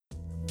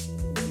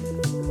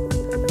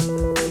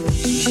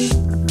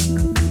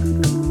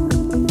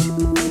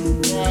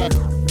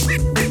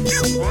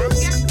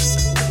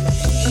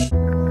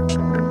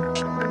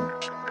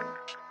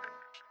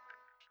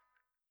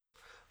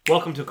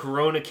Welcome to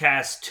Corona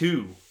Cast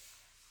 2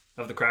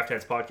 of the Craft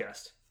Heads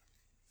podcast.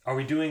 Are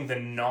we doing the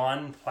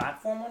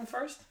non-platform one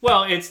first?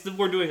 Well,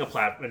 we're doing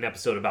an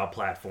episode about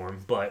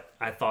platform, but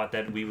I thought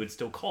that we would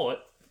still call it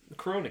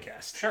Corona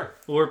Cast. Sure.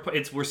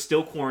 We're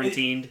still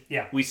quarantined.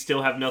 Yeah. We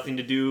still have nothing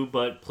to do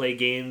but play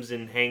games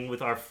and hang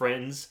with our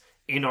friends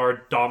in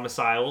our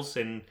domiciles,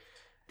 and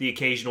the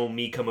occasional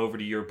me come over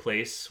to your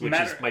place, which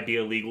might be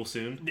illegal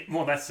soon.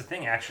 Well, that's the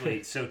thing,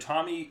 actually. So,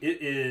 Tommy, it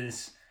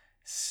is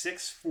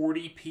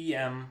 6:40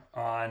 p.m.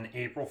 on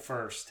April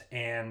 1st,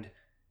 and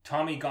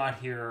Tommy got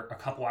here a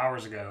couple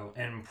hours ago,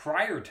 and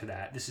prior to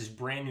that, this is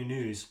brand new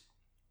news,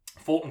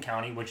 Fulton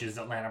County, which is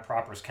Atlanta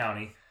proper's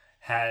county,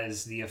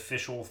 has the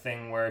official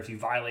thing where if you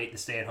violate the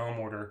stay-at-home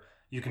order,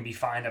 you can be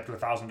fined up to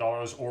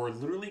 $1,000 or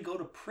literally go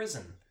to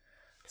prison.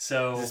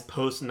 So, is this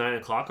post 9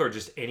 o'clock or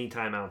just any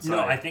time outside? No,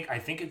 I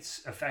think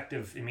it's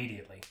effective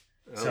immediately.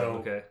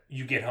 Okay.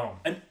 You get home.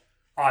 And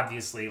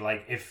obviously,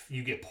 like, if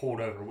you get pulled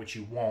over, which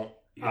you won't,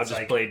 I'll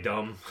just play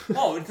dumb.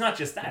 Oh, it's not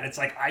just that. It's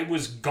like, I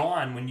was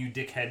gone when you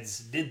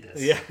dickheads did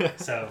this. Yeah.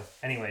 So,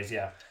 anyways,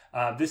 yeah.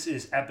 This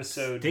is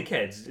episode...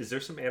 Dickheads. Is there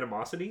some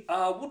animosity?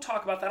 We'll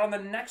talk about that on the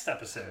next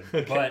episode.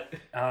 Okay.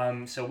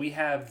 But, so we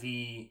have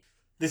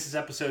this is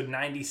episode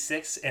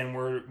 96, and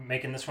we're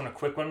making this one a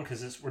quick one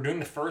because we're doing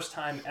the first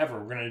time ever.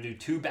 We're going to do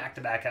 2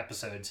 back-to-back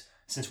episodes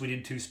since we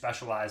did 2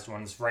 specialized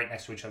ones right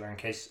next to each other in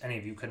case any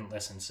of you couldn't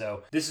listen.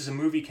 So, this is a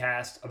movie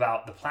cast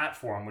about The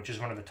Platform, which is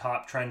one of the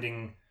top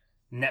trending...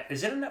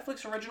 Is it a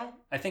Netflix original?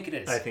 I think it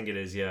is. I think it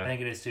is, yeah. I think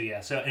it is too, yeah.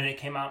 So, and it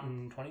came out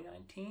in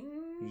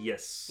 2019?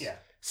 Yes. Yeah.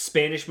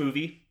 Spanish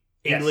movie.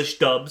 English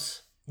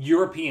dubs.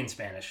 European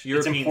Spanish.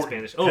 European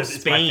Spanish. Oh,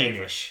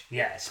 Spanish.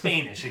 Yeah,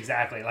 Spanish,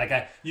 exactly.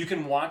 Like, you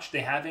can watch, they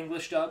have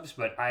English dubs,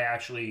 but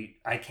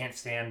I can't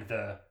stand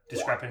the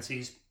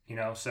discrepancies,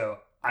 so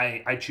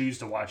I choose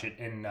to watch it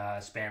in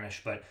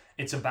Spanish, but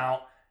it's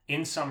about...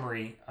 In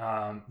summary,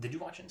 did you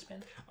watch it in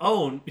Spanish?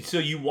 Oh, so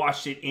you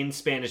watched it in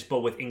Spanish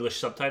but with English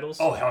subtitles?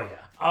 Oh, hell yeah.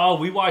 Oh,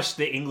 we watched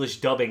the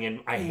English dubbing and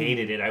I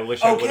hated it. I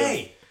wish I would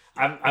have.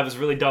 I was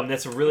really dumb.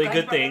 That's a really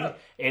good thing.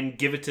 And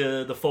give it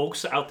to the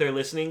folks out there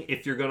listening.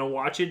 If you're going to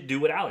watch it, do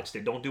what Alex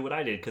did. Don't do what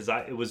I did because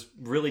it was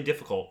really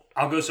difficult.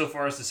 I'll go so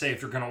far as to say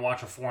if you're going to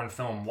watch a foreign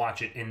film,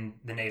 watch it in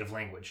the native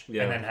language.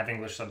 Yeah. And then have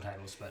English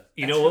subtitles. But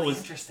you know what was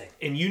interesting.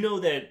 And you know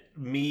that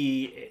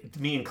me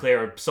and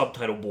Claire are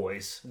subtitle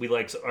boys. We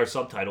like our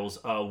subtitles.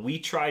 We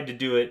tried to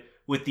do it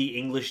with the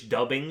English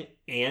dubbing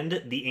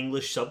and the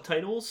English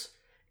subtitles.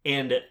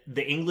 And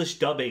the English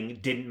dubbing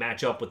didn't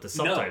match up with the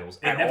subtitles.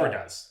 No, it never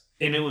does.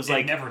 And it was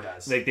like... It never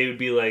does. Like, they would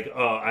be like,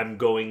 oh, I'm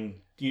going...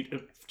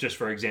 Just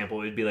for example,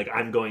 it would be like,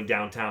 I'm going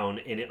downtown,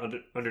 and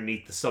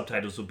underneath the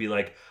subtitles would be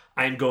like,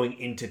 I'm going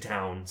into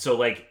town. So,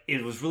 like,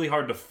 it was really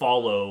hard to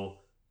follow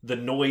the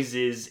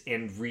noises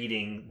and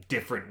reading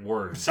different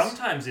words.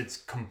 Sometimes it's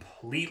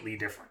completely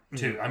different,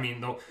 too. I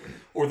mean,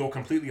 they'll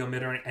completely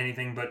omit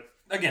anything, but...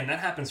 Again, that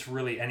happens for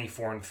really any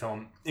foreign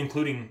film,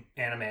 including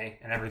anime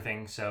and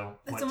everything. So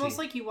it's almost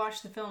like you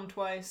watched the film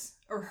twice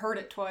or heard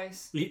it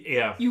twice.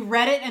 Yeah, you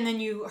read it and then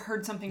you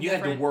heard something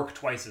different. You had to work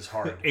twice as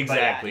hard.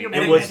 Exactly.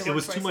 Yeah, it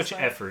was too much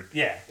effort.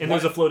 Yeah, and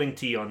there's a floating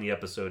T on the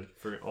episode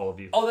for all of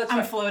you. Oh, that's right.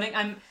 I'm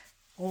floating.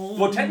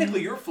 Well,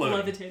 technically, you're floating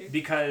levitating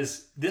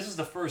because this is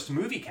the first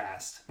movie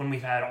cast when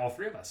we've had all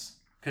 3 of us.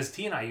 Because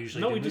T and I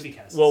usually do movie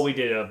casts. Well, we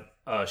did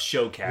a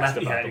show cast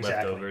about the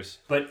leftovers.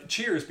 But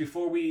cheers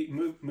before we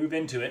move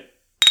into it.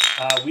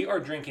 We are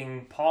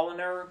drinking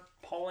Paulaner.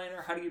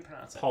 How do you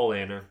pronounce it?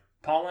 Paulaner.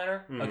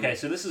 Mm-hmm. Okay,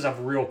 so this is a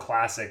real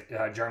classic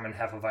German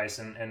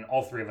Hefeweizen, and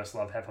all 3 of us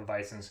love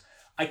Hefeweizens.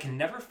 I can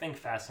never think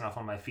fast enough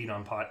on my feet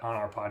on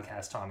our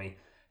podcast, Tommy.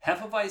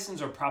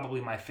 Hefeweizens are probably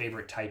my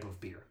favorite type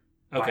of beer.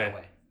 Okay. By the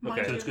way.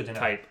 Okay. So it's good to know.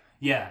 Type.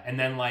 Yeah, and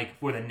then like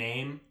for the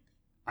name,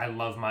 I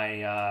love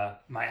my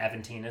my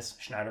Aventinus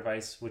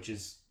Schneiderweiss, which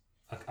is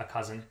a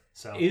cousin.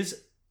 So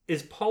is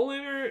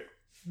Paulaner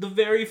the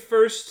very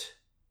first?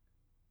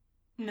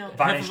 No.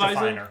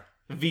 Weihenstephaner.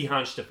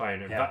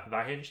 Weihenstephaner. Yeah.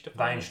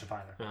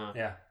 Weihenstephaner. Uh-huh.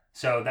 Yeah.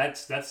 So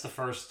that's the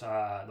first,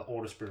 the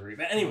oldest brewery.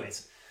 But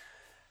anyways,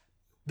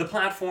 The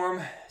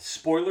Platform,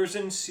 spoilers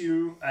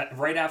ensue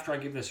right after I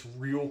give this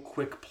real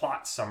quick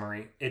plot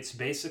summary. It's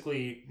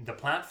basically, The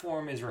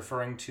Platform is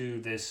referring to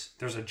this,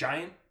 there's a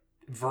giant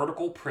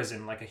vertical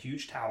prison, like a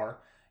huge tower.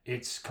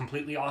 It's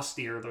completely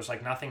austere. There's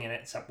like nothing in it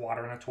except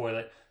water and a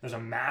toilet. There's a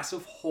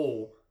massive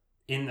hole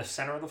in the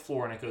center of the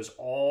floor, and it goes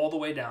all the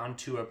way down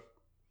to a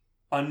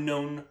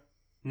unknown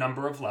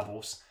number of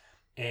levels,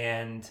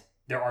 and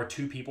there are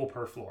 2 people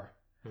per floor.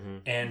 Mm-hmm.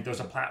 And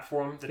there's a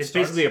platform that it's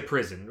basically a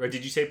prison, right?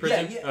 Did you say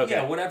prison?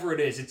 Yeah, whatever it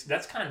is.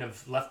 That's kind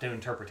of left to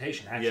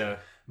interpretation, actually. Yeah.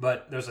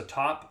 But there's a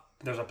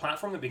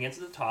platform that begins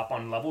at the top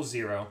on level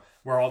 0,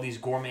 where all these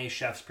gourmet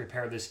chefs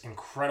prepare this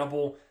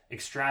incredible,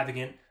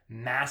 extravagant,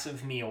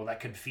 massive meal that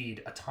could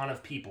feed a ton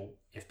of people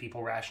if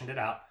people rationed it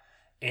out.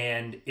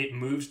 And it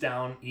moves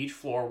down each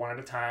floor one at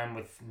a time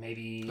with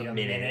maybe a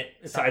minute.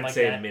 I'd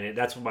say a minute.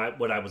 That's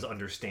what I was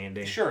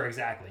understanding. Sure,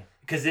 exactly.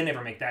 Because they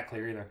never make that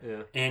clear either.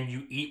 Yeah. And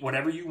you eat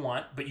whatever you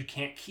want, but you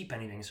can't keep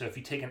anything. So if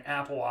you take an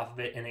apple off of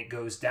it and it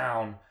goes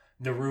down,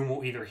 the room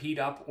will either heat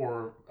up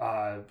or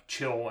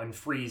chill and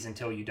freeze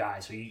until you die.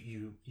 So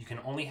you can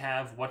only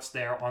have what's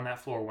there on that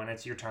floor when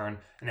it's your turn,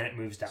 and then it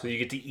moves down. So you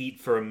get to eat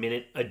for a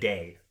minute a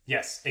day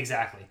Yes,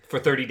 exactly. for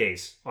 30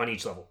 days on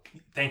each level.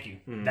 Thank you.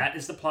 That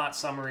is the plot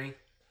summary.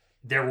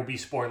 There will be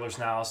spoilers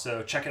now,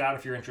 so check it out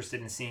if you're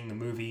interested in seeing the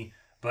movie.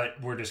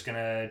 But we're just going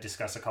to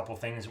discuss a couple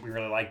things that we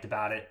really liked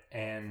about it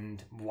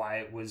and why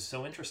it was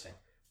so interesting.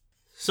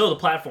 So the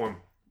platform.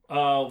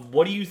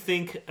 What do you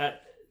think?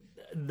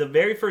 The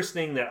very first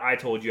thing that I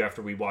told you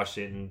after we watched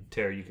it, and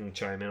Tara, you can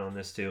chime in on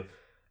this too.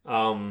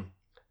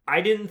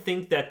 I didn't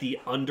think that the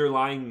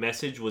underlying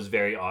message was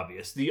very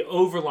obvious. The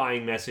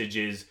overlying message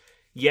is,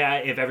 yeah,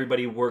 if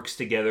everybody works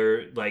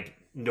together, like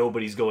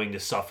nobody's going to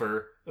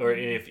suffer, or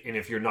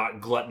if you're not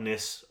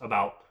gluttonous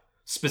about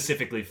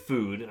specifically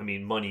food, I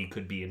mean, money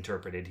could be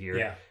interpreted here.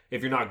 Yeah.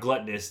 If you're not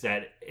gluttonous,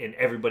 and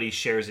everybody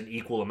shares an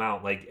equal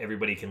amount, like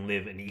everybody can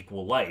live an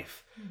equal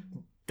life.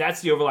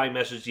 That's the overlying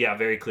message. Yeah,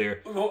 very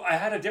clear. Well, I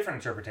had a different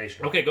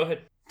interpretation. Okay, go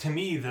ahead. To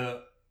me,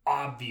 the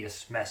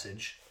obvious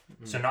message,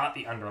 so not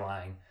the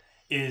underlying,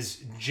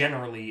 is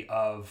generally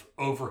of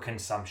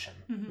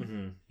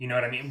overconsumption. You know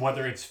what I mean?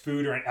 Whether it's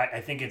food or I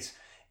think it's,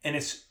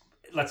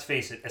 let's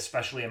face it,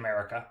 especially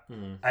America.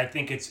 I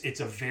think it's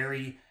a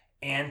very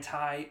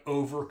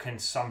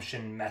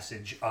anti-overconsumption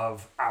message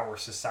of our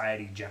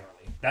society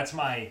generally. That's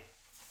my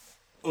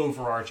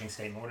overarching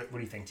statement. What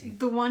do you think, T?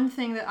 The one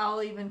thing that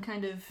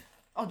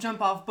I'll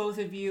jump off both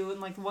of you,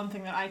 and like the one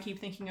thing that I keep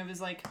thinking of is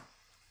like,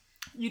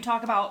 you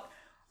talk about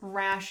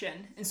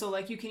ration, and so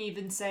like you can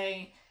even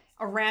say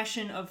a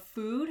ration of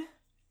food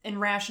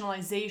and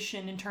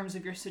rationalization in terms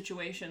of your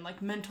situation, like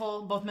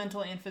both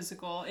mental and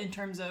physical, in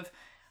terms of,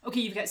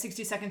 okay, you've got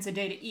 60 seconds a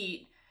day to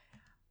eat.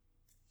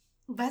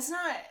 I'm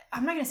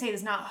not going to say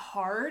it's not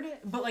hard,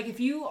 but like if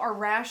you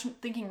are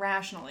thinking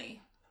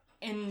rationally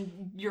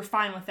and you're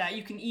fine with that,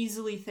 you can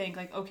easily think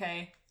like,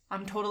 okay,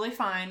 I'm totally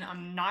fine.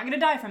 I'm not going to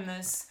die from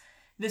this.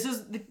 This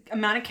is the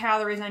amount of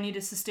calories I need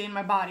to sustain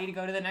my body to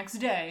go to the next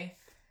day.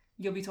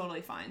 You'll be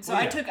totally fine. So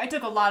I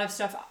took a lot of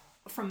stuff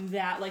from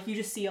that. Like you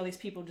just see all these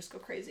people just go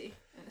crazy.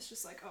 And it's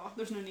just like, oh,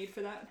 there's no need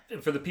for that.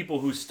 And for the people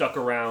who stuck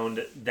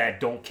around that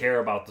don't care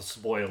about the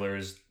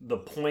spoilers, the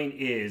point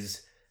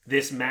is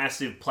this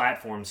massive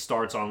platform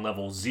starts on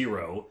level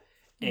 0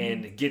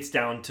 and gets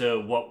down to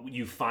what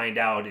you find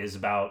out is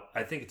about,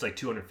 I think it's like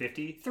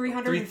 250?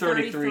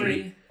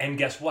 333. And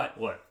guess what?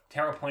 What?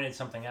 Tara pointed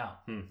something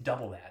out.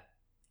 Double that.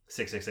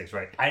 666,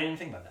 right? I didn't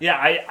think about that.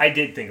 Yeah, I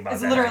did think about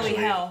It's that. It's literally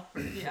actually. hell.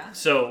 Yeah.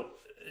 So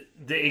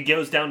it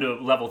goes down to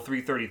level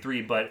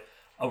 333, but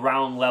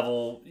around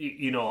level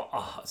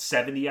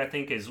 70, I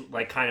think, is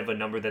like kind of a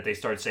number that they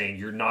start saying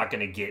you're not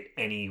going to get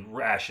any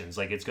rations.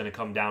 Like it's going to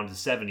come down to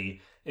 70,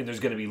 and there's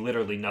going to be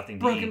literally nothing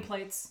to eat.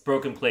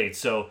 Broken plates.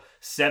 So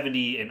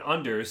 70 and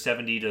under,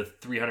 70 to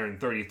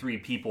 333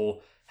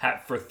 people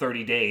for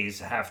 30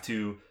 days have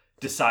to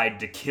decide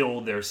to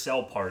kill their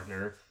cell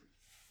partner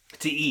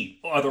to eat.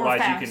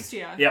 Otherwise, fast, you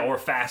can or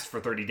fast for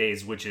 30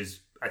 days, which is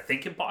I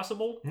think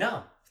impossible.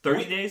 No.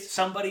 30 days?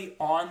 Somebody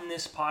on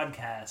this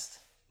podcast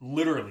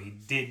literally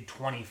did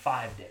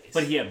 25 days.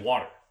 But he had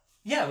water.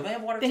 Yeah, they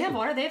have water They too. have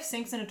water. They have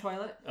sinks and a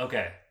toilet.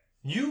 Okay.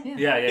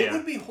 It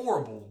would be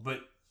horrible,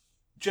 but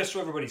just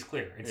so everybody's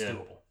clear, it's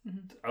doable.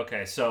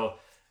 Okay, so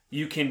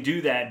you can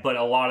do that, but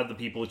a lot of the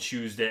people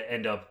choose to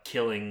end up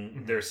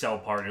killing their cell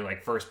partner.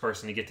 Like first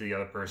person to get to the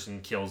other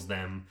person kills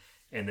them,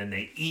 and then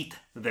they eat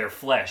their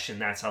flesh,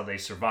 and that's how they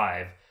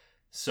survive.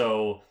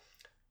 So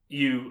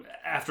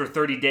after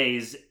 30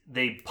 days,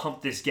 they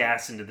pump this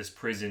gas into this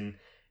prison,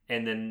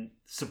 and then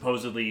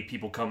supposedly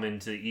people come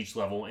into each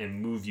level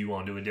and move you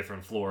onto a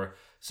different floor.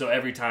 So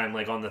every time,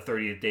 like on the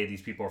 30th day,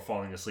 these people are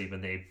falling asleep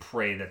and they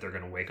pray that they're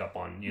going to wake up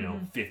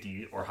on,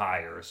 50 or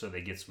higher so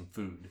they get some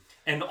food.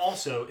 And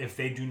also, if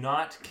they do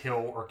not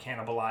kill or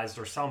cannibalize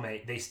their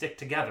cellmate, they stick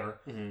together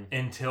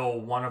until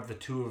one of the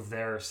two of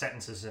their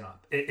sentences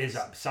is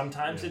up.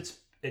 Sometimes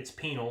it's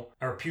penal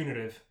or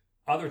punitive.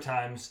 Other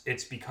times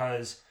it's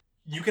because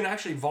you can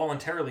actually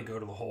voluntarily go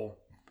to the hole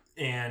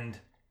and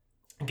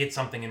get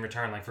something in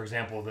return. Like for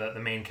example, the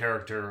main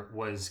character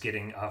was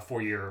getting a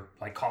 4-year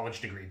like college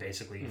degree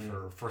basically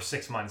for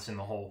 6 months in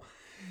the hole,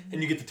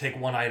 and you get to take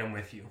one item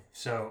with you.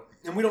 So,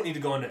 and we don't need to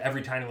go into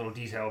every tiny little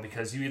detail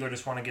because you either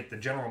just want to get the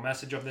general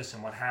message of this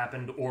and what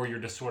happened, or you're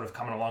just sort of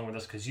coming along with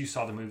us because you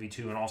saw the movie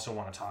too and also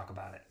want to talk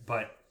about it.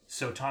 But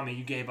so Tommy,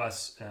 you gave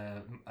us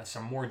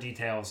some more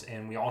details,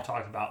 and we all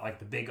talked about like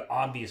the big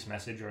obvious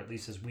message, or at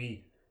least as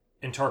we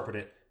interpret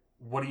it.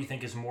 What do you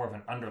think is more of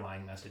an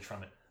underlying message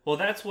from it? Well,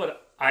 that's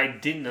what I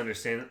didn't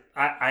understand.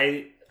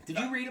 Did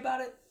you read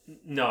about it?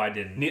 No, I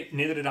didn't.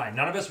 Neither did I.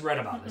 None of us read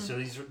about this, so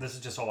this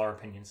is just all our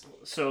opinions.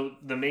 So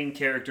the main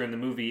character in the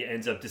movie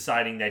ends up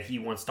deciding that he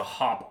wants to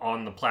hop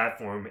on the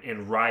platform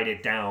and ride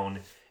it down,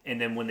 and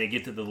then when they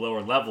get to the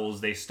lower levels,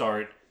 they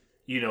start,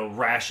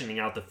 rationing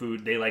out the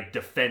food. They like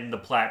defend the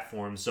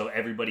platform so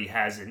everybody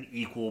has an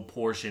equal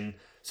portion,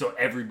 so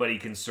everybody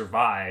can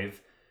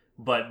survive.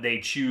 But they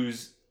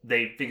choose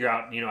they figure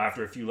out,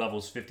 after a few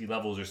levels, 50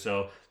 levels or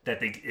so, that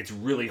it's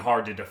really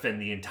hard to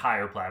defend the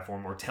entire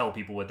platform or tell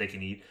people what they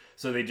can eat.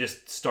 So they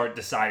just start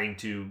deciding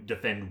to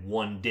defend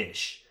one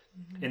dish.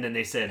 And then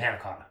they said... Panna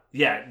cotta.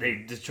 Yeah,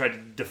 they just tried to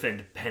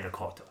defend panna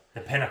cotta.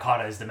 The panna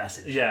cotta is the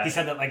message. Yeah. He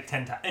said that like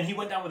 10 times. And he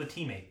went down with a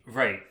teammate.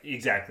 Right,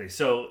 exactly.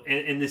 So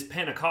in this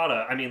panna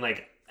cotta, I mean,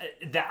 like,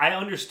 that I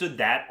understood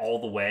that all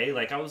the way.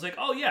 Like, I was like,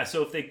 oh yeah,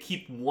 so if they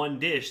keep one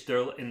dish,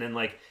 and then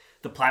like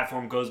the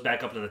platform goes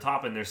back up to the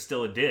top and there's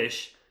still a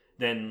dish,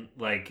 then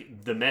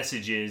like the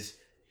message is,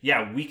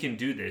 yeah, we can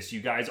do this.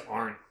 You guys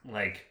aren't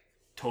like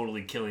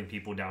totally killing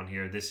people down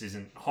here. This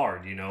isn't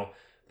hard,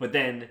 But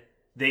then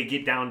they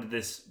get down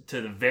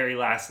to the very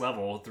last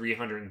level,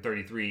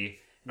 333,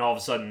 and all of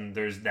a sudden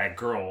there's that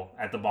girl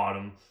at the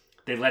bottom.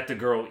 They let the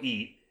girl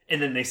eat,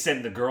 and then they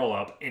send the girl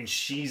up, and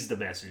she's the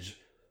message.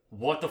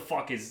 What the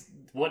fuck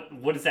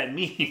what does that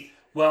mean?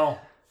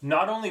 Well,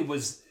 not only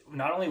was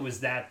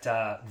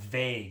that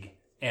vague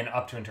and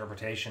up to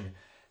interpretation,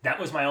 that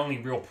was my only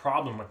real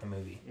problem with the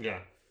movie. Yeah.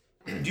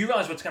 Do you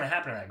realize what's going to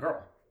happen to that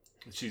girl?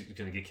 She's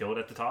going to get killed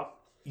at the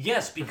top?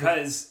 Yes,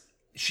 because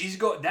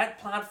that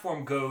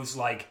platform goes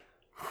like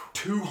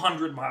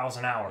 200 miles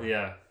an hour.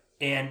 Yeah.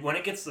 And when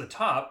it gets to the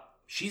top,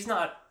 she's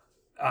not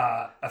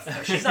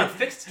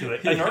fixed to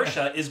it.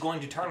 Inertia is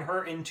going to turn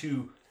her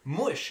into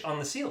mush on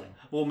the ceiling.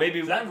 Well,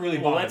 maybe that really.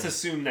 Well, let's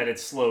assume that it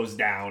slows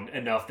down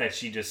enough that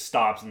she just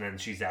stops and then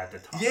she's at the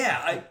top.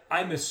 Yeah,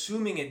 I'm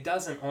assuming it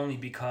doesn't, only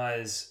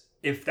because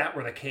if that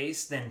were the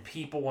case, then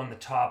people on the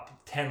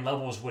top 10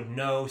 levels would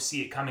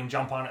see it coming,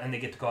 jump on it, and they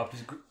get to go up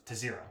to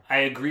 0. I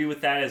agree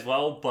with that as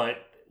well, but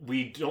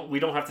we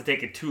don't have to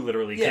take it too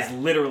literally, because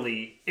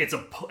literally it's a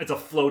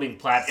floating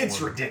platform.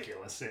 It's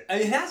ridiculous.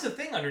 It has a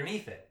thing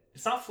underneath it.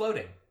 It's not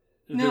floating.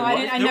 No,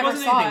 I never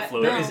saw it.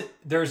 No.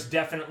 There's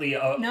definitely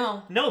a...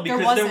 No,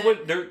 because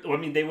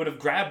they would have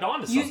grabbed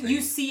onto something.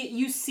 You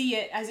see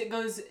it as it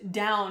goes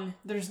down.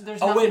 There's wait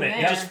nothing a minute. there.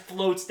 It just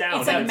floats down.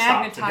 It's like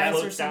magnetized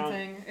or down.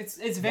 something.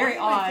 It's very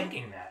odd. Why am I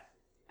thinking that?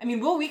 I mean,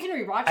 we can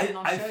rewatch it and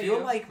I'll show you. I feel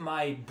like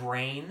my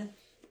brain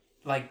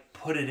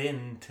put it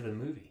into the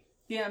movie.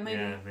 Yeah,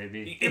 maybe. Yeah,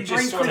 maybe. It brain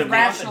just sort could of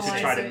rationalize to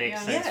try to it, make yeah.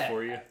 sense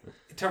for you.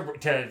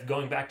 To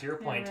going back to your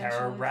point,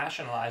 Tara,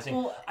 rationalizing.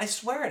 Well, I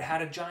swear it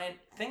had a giant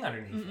thing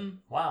underneath it.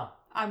 Wow.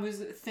 I was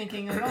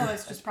thinking,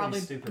 it's just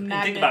probably stupid.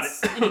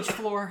 magnets in each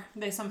floor.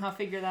 They somehow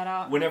figure that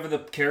out. Whenever the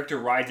character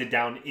rides it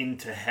down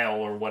into hell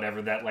or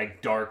whatever, that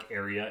like dark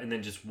area, and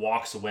then just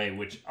walks away,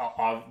 which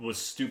was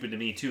stupid to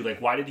me too.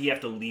 Like, why did he have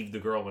to leave the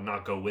girl and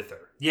not go with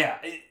her? Yeah.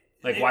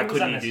 Why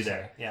couldn't he do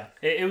that? Yeah.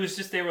 It was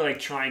just they were like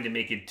trying to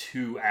make it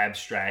too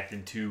abstract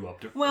and too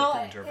up to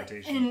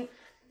interpretation. And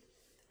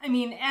I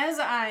mean, as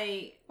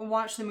I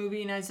watch the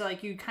movie and as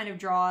like you kind of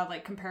draw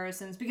like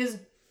comparisons, because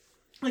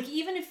like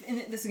even if,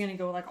 and this is gonna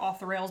go like off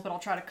the rails, but I'll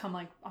try to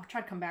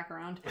come back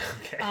around.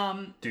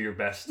 Okay. Do your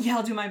best. Yeah,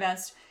 I'll do my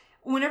best.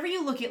 Whenever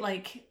you look at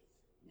like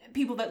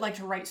people that like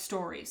to write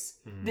stories,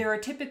 there are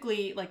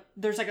typically like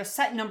there's like a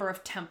set number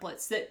of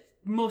templates that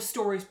most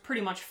stories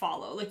pretty much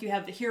follow. Like you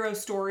have the hero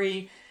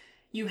story,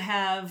 you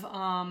have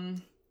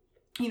I'm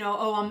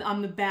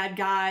the bad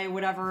guy,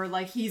 whatever,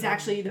 like he's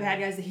actually the bad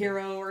guy's the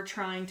hero or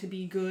trying to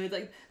be good.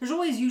 Like there's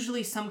always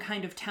usually some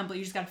kind of template.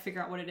 You just got to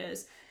figure out what it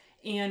is.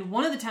 And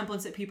one of the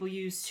templates that people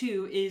use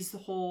too is the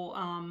whole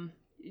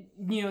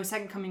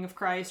second coming of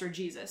Christ or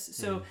Jesus.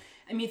 So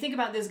I mean, think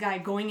about this guy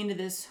going into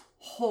this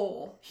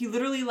hole. He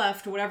literally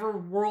left whatever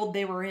world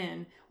they were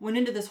in, went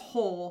into this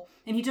hole,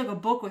 and he took a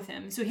book with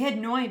him. So he had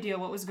no idea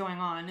what was going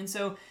on. And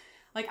so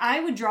like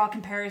I would draw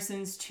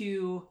comparisons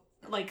to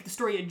like the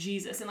story of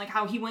Jesus and like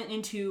how he went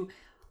into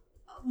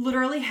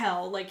literally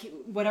hell, like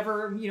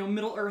whatever,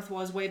 Middle Earth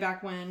was way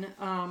back when,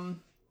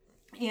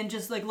 and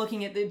just like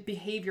looking at the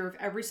behavior of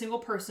every single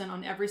person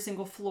on every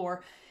single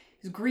floor,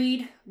 is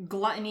greed,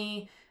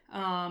 gluttony,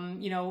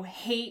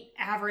 hate,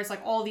 avarice,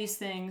 like all these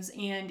things.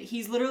 And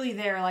he's literally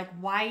there like,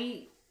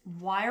 why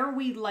are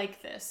we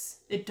like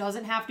this? It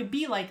doesn't have to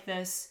be like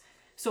this.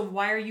 So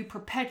why are you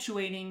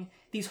perpetuating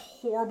these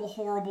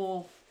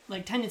horrible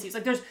like tendencies?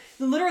 Like there's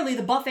literally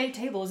the buffet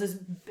table is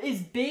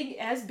as big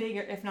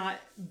if not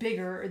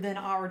bigger than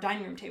our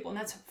dining room table, and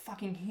that's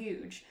fucking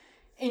huge.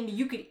 And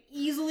you could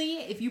easily,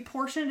 if you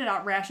rationed it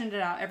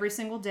out every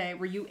single day,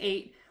 where you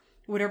ate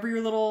whatever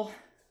your little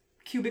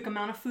cubic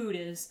amount of food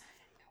is,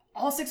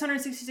 all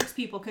 666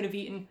 people could have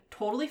eaten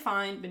totally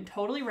fine, been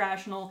totally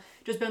rational,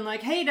 just been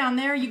like, hey, down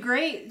there, you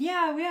great?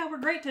 Yeah, we're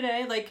great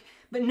today. Like,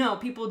 but no,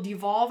 people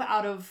devolve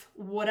out of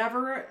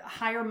whatever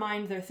higher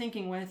mind they're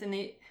thinking with, and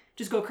they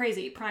just go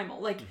crazy, primal.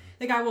 Like,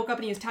 the guy woke up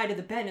and he was tied to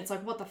the bed, and it's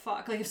like, what the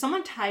fuck? Like, if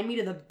someone tied me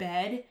to the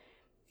bed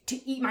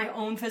to eat my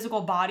own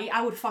physical body,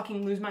 I would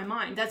fucking lose my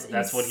mind. That's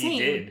insane. What he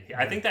did.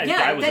 I think that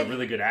guy was a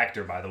really good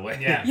actor, by the way.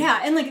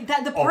 Yeah, and like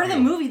that, the part of the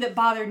movie that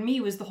bothered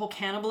me was the whole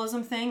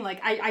cannibalism thing. Like,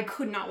 I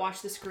could not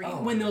watch the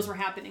screen when those were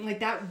happening.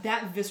 Like, that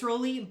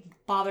viscerally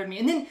bothered me.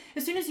 And then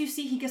as soon as you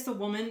see he gets the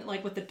woman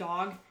like with the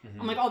dog,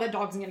 I'm like, oh, that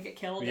dog's gonna get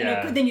killed.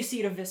 Yeah. And then you see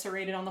it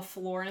eviscerated on the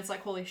floor, and it's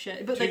like, holy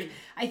shit. But like,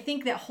 I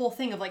think that whole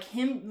thing of like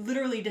him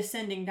literally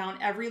descending down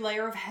every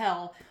layer of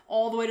hell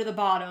all the way to the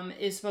bottom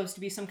is supposed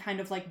to be some kind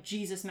of like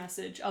Jesus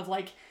message of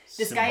like,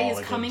 this guy is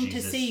Symbolic of coming to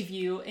Jesus. save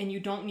you, and you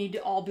don't need to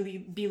all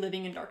be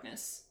living in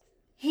darkness.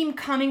 Him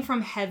coming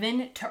from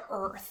heaven to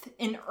earth,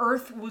 and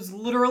earth was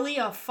literally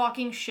a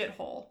fucking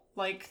shithole.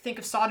 Like, think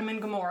of Sodom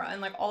and Gomorrah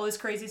and like all this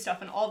crazy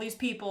stuff and all these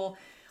people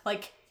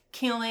like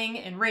killing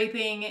and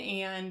raping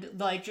and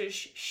like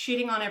just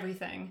shitting on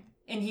everything.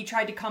 And he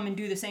tried to come and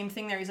do the same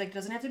thing there. He's like, it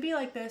doesn't have to be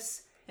like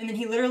this. And then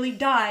he literally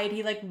died.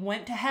 He like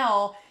went to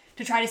hell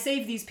to try to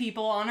save these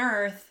people on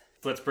earth.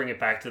 Let's bring it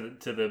back to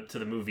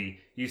the movie.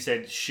 You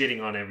said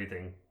shitting on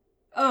everything.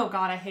 Oh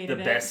god, I hated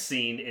The it. best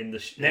scene in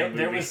the movie.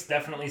 There was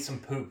definitely some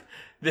poop.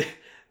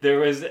 There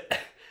was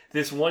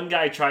this one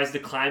guy tries to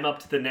climb up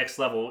to the next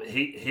level.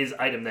 His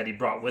item that he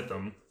brought with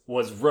him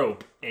was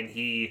rope, and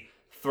he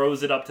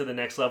throws it up to the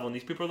next level. And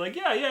these people are like,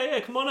 yeah,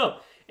 come on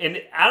up.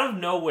 And out of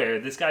nowhere,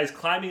 this guy's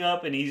climbing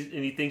up, and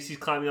he thinks he's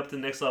climbing up to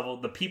the next level.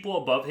 The people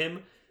above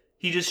him,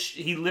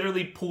 he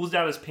literally pulls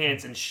down his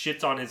pants and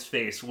shits on his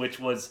face, which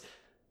was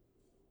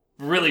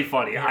really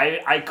funny.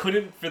 I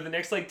couldn't, for the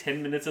next like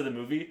 10 minutes of the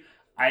movie,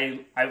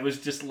 I was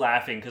just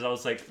laughing because I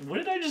was like, what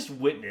did I just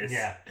witness?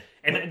 Yeah.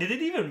 And did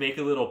it even make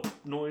a little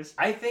noise?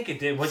 I think it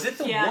did. Was it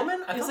the Yeah,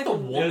 woman? I it was thought like the a-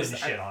 woman I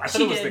shit on I her.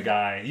 thought it was She the did.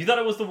 guy. You thought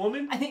it was the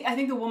woman? I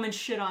think the woman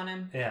shit on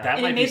him. Yeah. That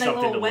And might it be made, like,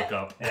 something to little look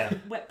up. Yeah.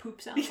 Wet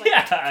poop sounds. Like.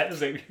 Yeah, I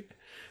was like,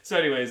 so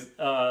anyways,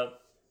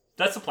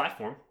 that's the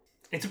platform.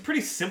 It's a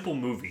pretty simple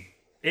movie.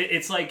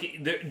 It's like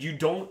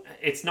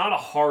it's not a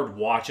hard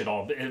watch at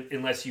all,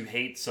 unless you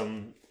hate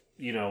some,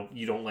 you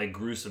don't like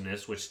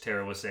gruesomeness, which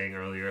Tara was saying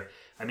earlier.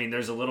 I mean,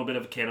 there's a little bit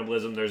of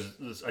cannibalism,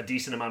 there's a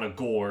decent amount of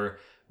gore,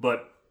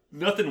 but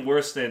nothing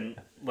worse than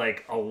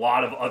like a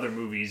lot of other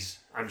movies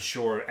I'm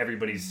sure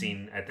everybody's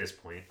seen at this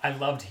point. I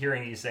loved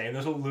hearing you say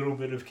there's a little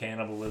bit of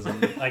cannibalism.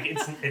 Like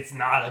it's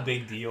not a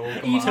big deal.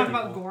 And you talk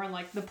about gore and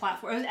like the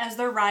platform as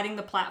they're riding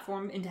the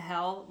platform into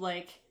hell,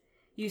 like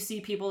you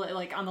see people that,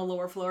 like on the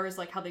lower floors,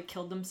 like how they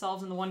killed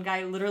themselves, and the one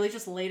guy literally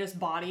just laid his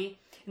body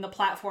and the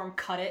platform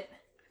cut it.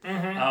 Oh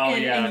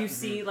and, yeah, and you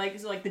see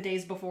like the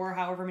days before,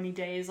 however many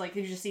days, like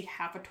you just see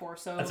half a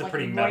torso. That's a like,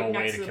 pretty right metal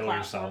way next to the kill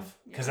platform. yourself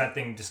because that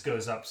thing just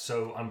goes up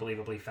so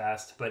unbelievably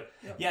fast. But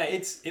yeah,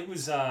 it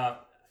was.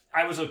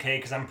 I was okay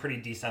because I'm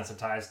pretty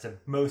desensitized to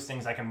most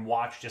things. I can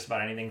watch just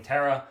about anything.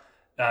 Tara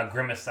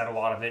grimaced at a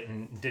lot of it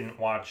and didn't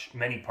watch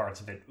many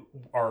parts of it.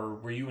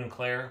 Were you and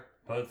Claire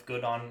both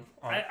good on?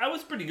 I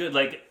was pretty good.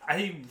 Like,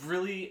 I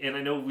really, and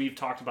I know we've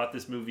talked about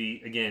this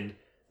movie again,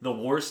 the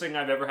worst thing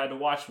I've ever had to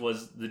watch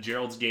was the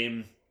Gerald's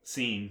Game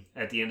scene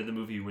at the end of the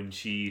movie when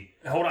she...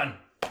 Hold on.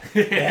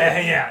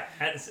 yeah.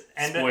 End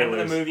of the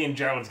Spoilers. movie and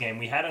Gerald's Game.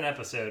 We had an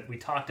episode. We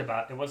talked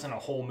about, it wasn't a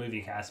whole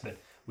movie cast, but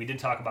we did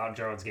talk about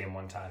Gerald's Game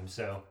one time.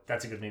 So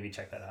that's a good movie.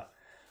 Check that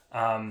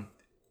out.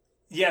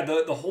 Yeah,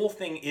 the whole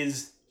thing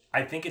is,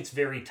 I think it's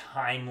very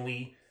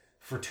timely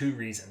for two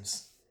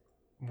reasons.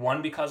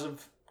 One, because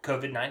of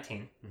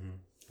COVID-19.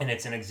 And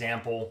it's an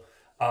example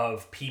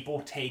of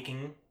people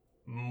taking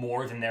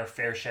more than their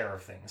fair share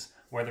of things.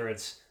 Whether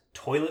it's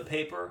toilet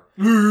paper.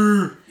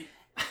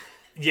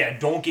 Yeah,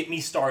 don't get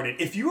me started.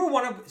 If you were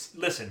one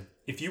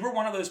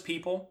of those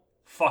people,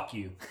 fuck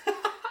you.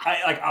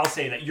 I'll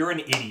say that you're an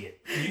idiot.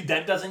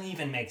 That doesn't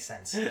even make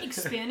sense.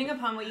 Expanding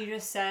upon what you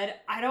just said,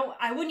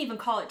 I wouldn't even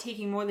call it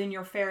taking more than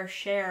your fair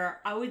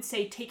share. I would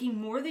say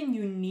taking more than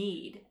you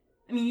need.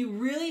 I mean, you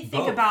really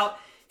think Both. about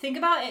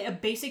at a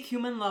basic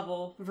human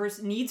level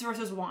versus needs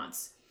versus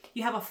wants.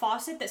 You have a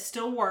faucet that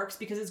still works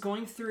because it's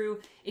going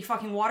through a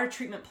fucking water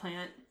treatment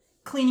plant,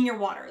 cleaning your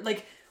water.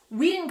 Like,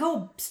 we didn't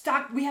go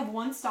we have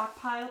one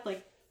stockpiled,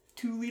 like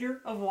 2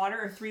 liter of water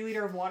or 3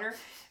 liter of water,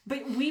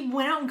 but we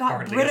went out and got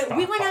Hardly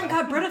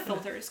a Brita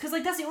filters because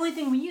like that's the only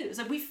thing we use.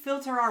 Like, we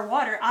filter our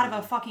water out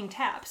of a fucking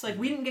tap. So like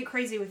we didn't get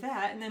crazy with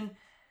that, and then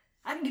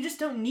you just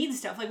don't need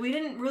stuff. Like, we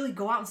didn't really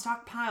go out and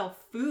stockpile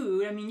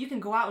food. I mean, you can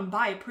go out and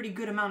buy a pretty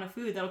good amount of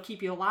food that'll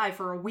keep you alive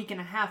for a week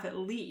and a half at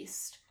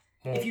least.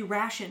 If you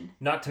ration.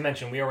 Not to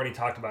mention, we already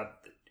talked about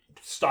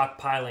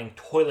stockpiling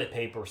toilet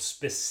paper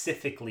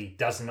specifically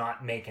does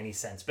not make any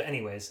sense. But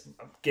anyways,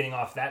 getting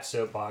off that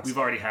soapbox. We've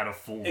already had a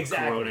full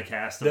Exactly. Corona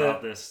cast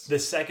about this. The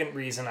second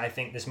reason I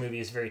think this movie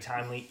is very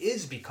timely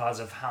is because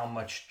of how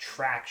much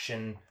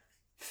traction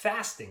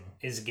fasting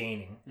is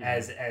gaining.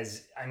 As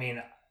I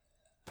mean,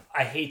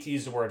 I hate to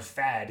use the word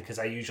fad because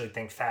I usually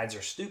think fads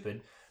are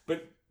stupid,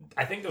 but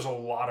I think there's a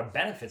lot of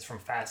benefits from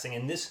fasting,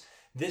 and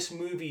this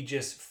movie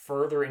just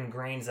further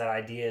ingrains that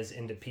ideas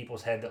into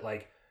people's head that,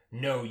 like,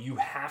 no, you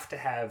have to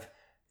have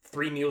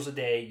 3 meals a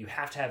day, you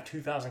have to have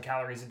 2,000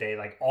 calories a day,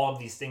 like all of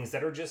these things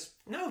that are just,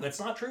 no, that's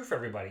not true for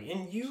everybody.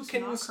 And you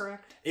can, Not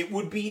correct. it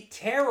would be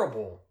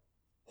terrible,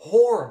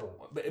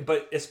 horrible,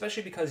 but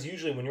especially because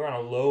usually when you're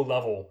on a low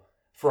level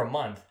for a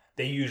month,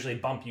 they usually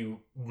bump you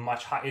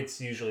much high.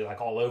 It's usually like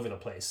all over the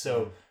place.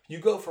 So you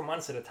go for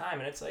months at a time,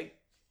 and it's like,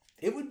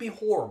 it would be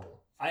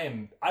horrible.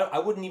 I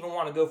wouldn't even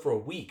want to go for a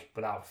week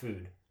without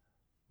food.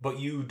 But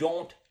you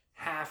don't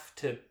have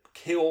to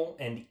kill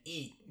and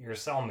eat your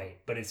cellmate.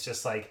 But it's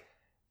just like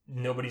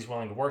nobody's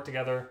willing to work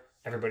together.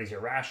 Everybody's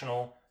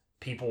irrational.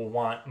 People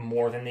want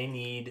more than they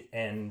need.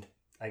 And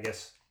I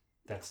guess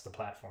that's the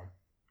platform.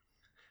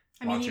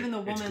 I mean, Watch even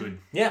it. the It's woman. good.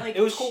 Yeah, like,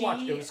 it was cool. she-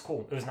 Watch. It was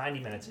cool. It was 90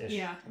 minutes ish.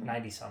 Yeah.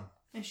 90 some.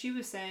 And she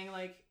was saying,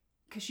 like,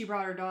 because she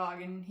brought her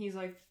dog, and he's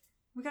like,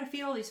 we gotta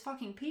feed all these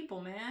fucking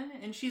people, man.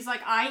 And she's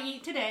like, I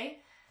eat today,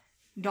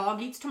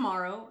 dog eats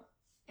tomorrow,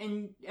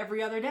 and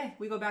every other day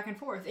we go back and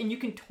forth. And you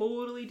can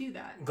totally do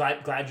that.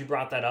 Glad you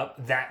brought that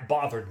up. That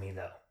bothered me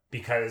though,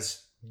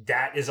 because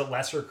that is a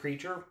lesser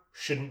creature,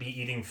 shouldn't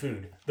be eating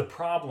food. The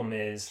problem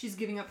is She's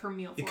giving up her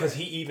meal for because it.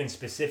 he even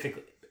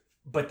specifically,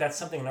 but that's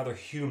something another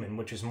human,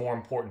 which is more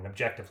important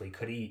objectively,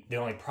 could eat. The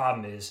only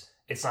problem is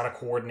it's not a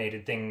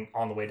coordinated thing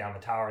on the way down the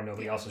tower, and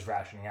nobody else is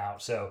rationing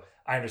out. So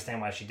I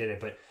understand why she did it,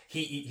 but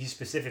he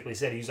specifically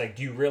said, he's like,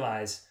 do you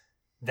realize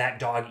that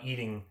dog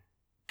eating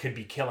could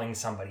be killing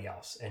somebody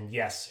else? And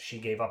yes, she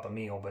gave up a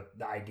meal, but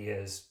the idea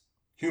is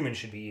humans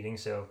should be eating,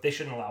 so they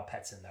shouldn't allow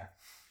pets in there.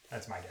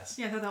 That's my guess.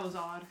 Yeah, I thought that was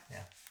odd.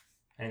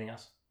 Anything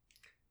else?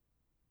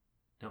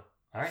 No.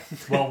 All right.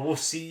 Well, we'll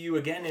see you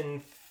again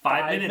in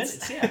 5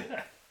 minutes.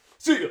 Yeah.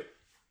 See ya.